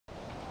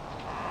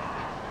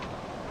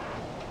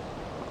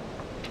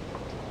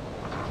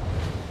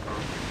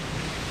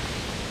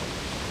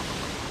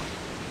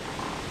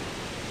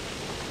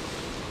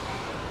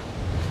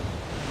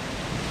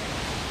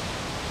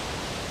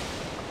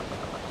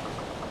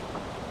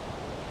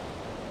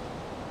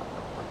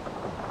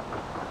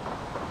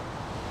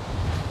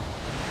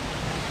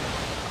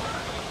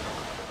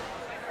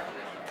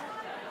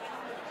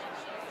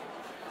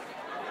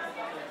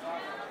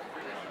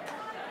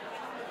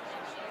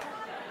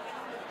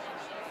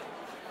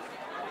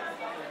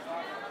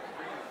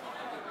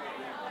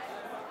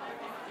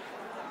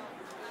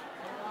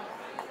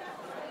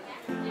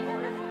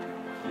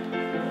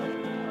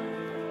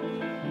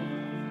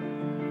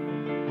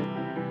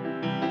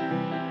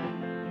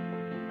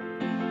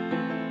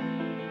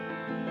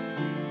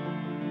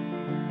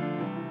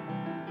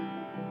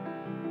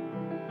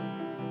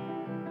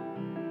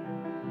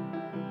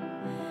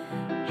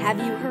Have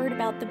you heard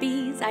about the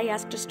bees? I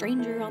asked a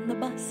stranger on the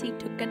bus. He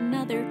took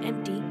another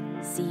empty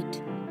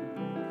seat.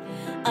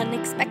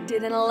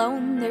 Unexpected and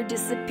alone, they're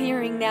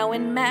disappearing now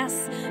en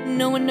masse.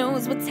 No one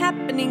knows what's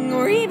happening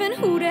or even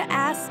who to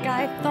ask.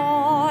 I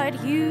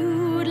thought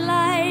you'd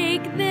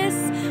like this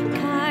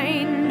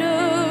kind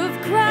of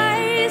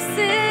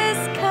crisis,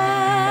 'cause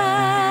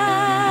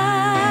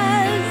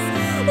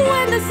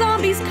when the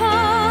zombies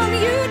come,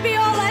 you'd be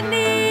all I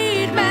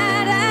need.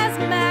 Mad as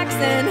Max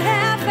and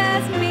half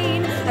as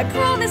mean. I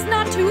promise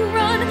not to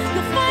run,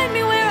 you'll find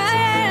me where I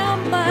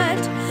am,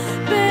 but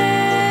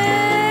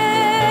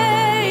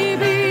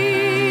baby,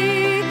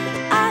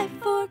 I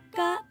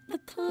forgot the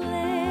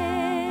plan.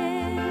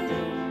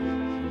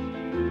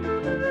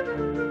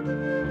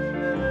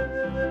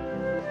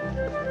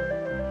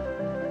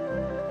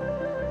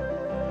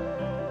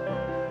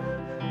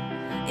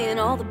 In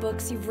all the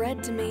books you've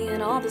read to me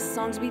and all the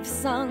songs we've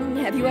sung,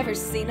 have you ever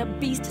seen a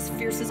beast as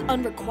fierce as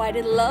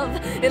unrequited love?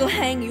 It'll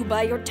hang you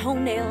by your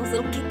toenails,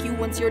 it'll kick you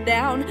once you're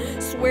down,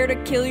 swear to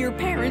kill your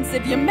parents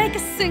if you make a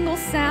single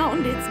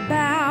sound. It's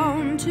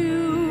bound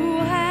to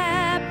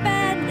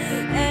happen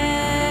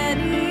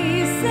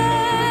any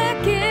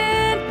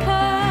second,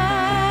 'cause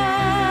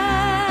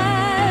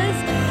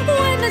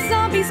when the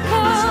zombies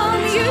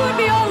come, you would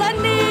be all I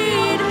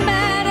need.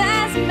 Mad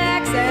as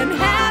Max and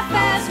half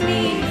as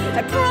me.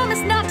 I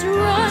promise not to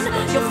run,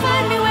 you'll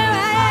find me where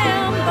I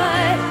am,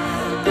 but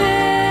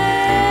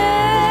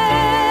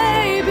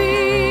baby,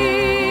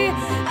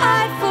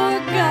 I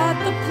forgot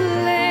the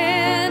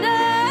plan.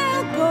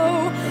 I'll go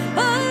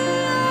alone.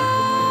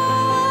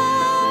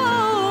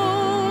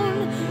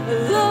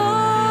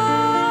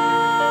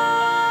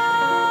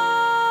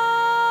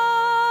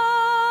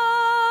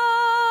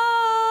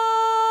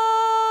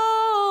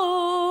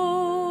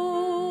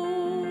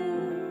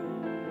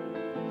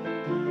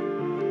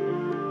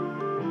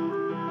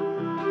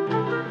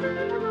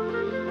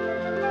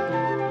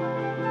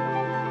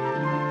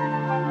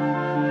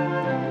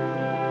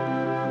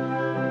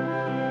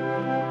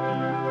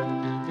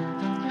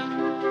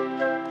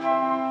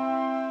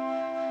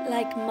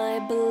 Like my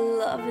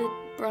beloved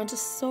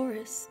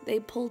Brontosaurus, they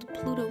pulled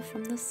Pluto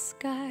from the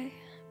sky,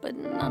 but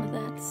none of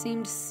that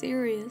seemed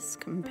serious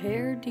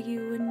compared to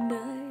you and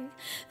I.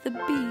 The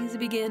bees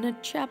begin a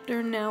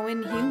chapter now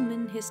in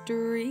human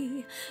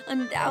history,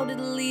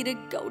 undoubtedly to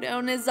go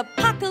down as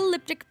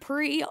apocalyptic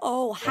pre.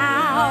 Oh,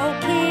 how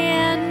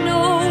can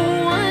no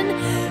one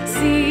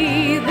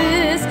see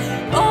this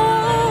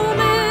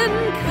omen?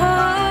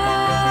 'Cause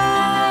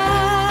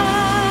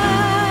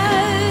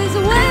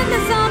when the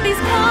zombies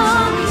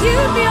come,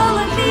 you'd be all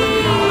I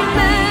need.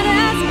 Mad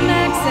as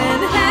Max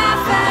and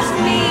half as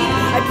me.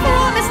 I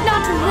promise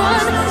not to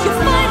run,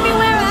 you'll find me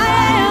where I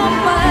am,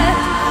 but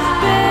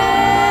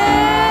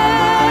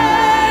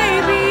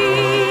baby,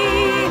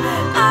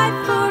 I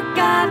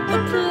forgot the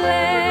plan.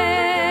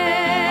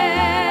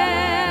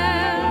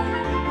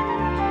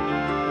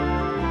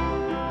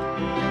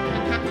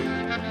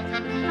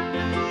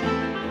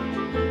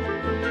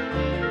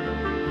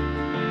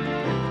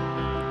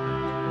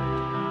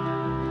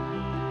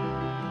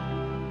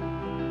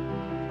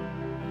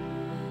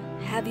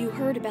 Have you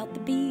heard about the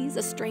bees?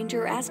 A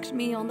stranger asked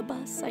me on the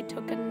bus. I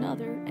took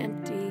another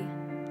empty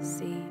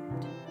seat.